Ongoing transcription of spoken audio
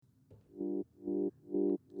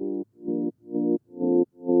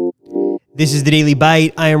This is the Daily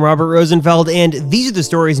Bite. I am Robert Rosenfeld, and these are the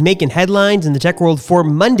stories making headlines in the tech world for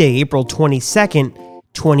Monday, April 22nd,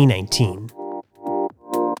 2019.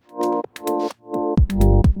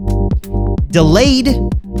 Delayed.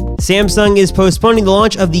 Samsung is postponing the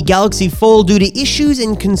launch of the Galaxy Fold due to issues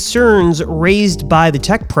and concerns raised by the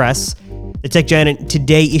tech press. The tech giant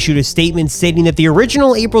today issued a statement stating that the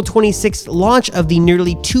original April 26th launch of the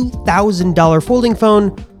nearly $2,000 folding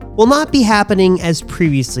phone will not be happening as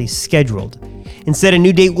previously scheduled. Instead, a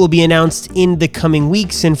new date will be announced in the coming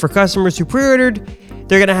weeks, and for customers who pre-ordered,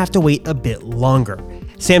 they're going to have to wait a bit longer.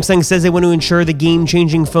 Samsung says they want to ensure the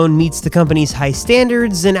game-changing phone meets the company's high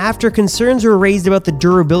standards, and after concerns were raised about the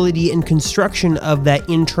durability and construction of that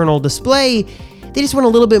internal display, they just want a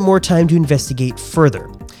little bit more time to investigate further.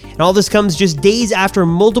 And all this comes just days after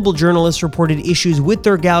multiple journalists reported issues with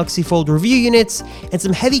their Galaxy Fold review units, and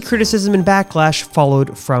some heavy criticism and backlash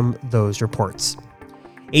followed from those reports.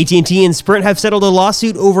 AT&T and Sprint have settled a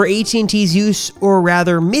lawsuit over AT&T's use, or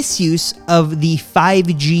rather misuse, of the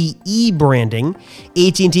 5G branding.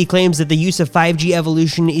 AT&T claims that the use of 5G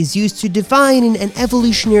evolution is used to define an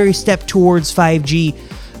evolutionary step towards 5G,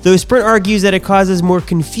 though Sprint argues that it causes more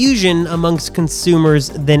confusion amongst consumers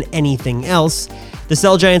than anything else. The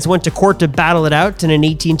cell giants went to court to battle it out, and an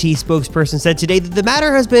AT&T spokesperson said today that the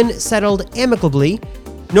matter has been settled amicably.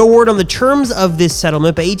 No word on the terms of this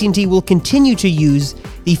settlement, but AT&T will continue to use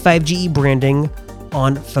the 5G branding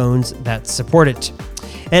on phones that support it.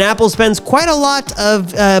 And Apple spends quite a lot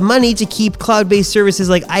of money to keep cloud-based services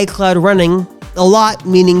like iCloud running. A lot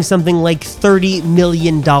meaning something like $30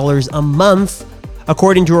 million a month.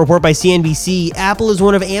 According to a report by CNBC, Apple is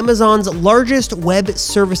one of Amazon's largest web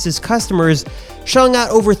services customers, shelling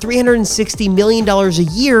out over $360 million a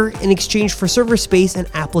year in exchange for server space and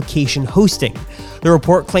application hosting. The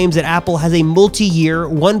report claims that Apple has a multi-year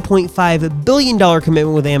 $1.5 billion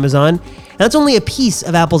commitment with Amazon, and that's only a piece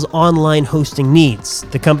of Apple's online hosting needs.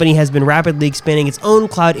 The company has been rapidly expanding its own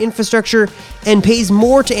cloud infrastructure and pays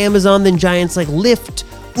more to Amazon than giants like Lyft,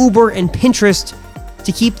 Uber, and Pinterest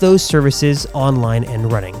to keep those services online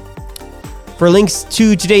and running. For links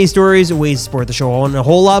to today's stories, ways to support the show, and a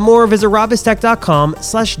whole lot more, visit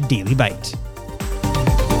robustech.com/dailybite.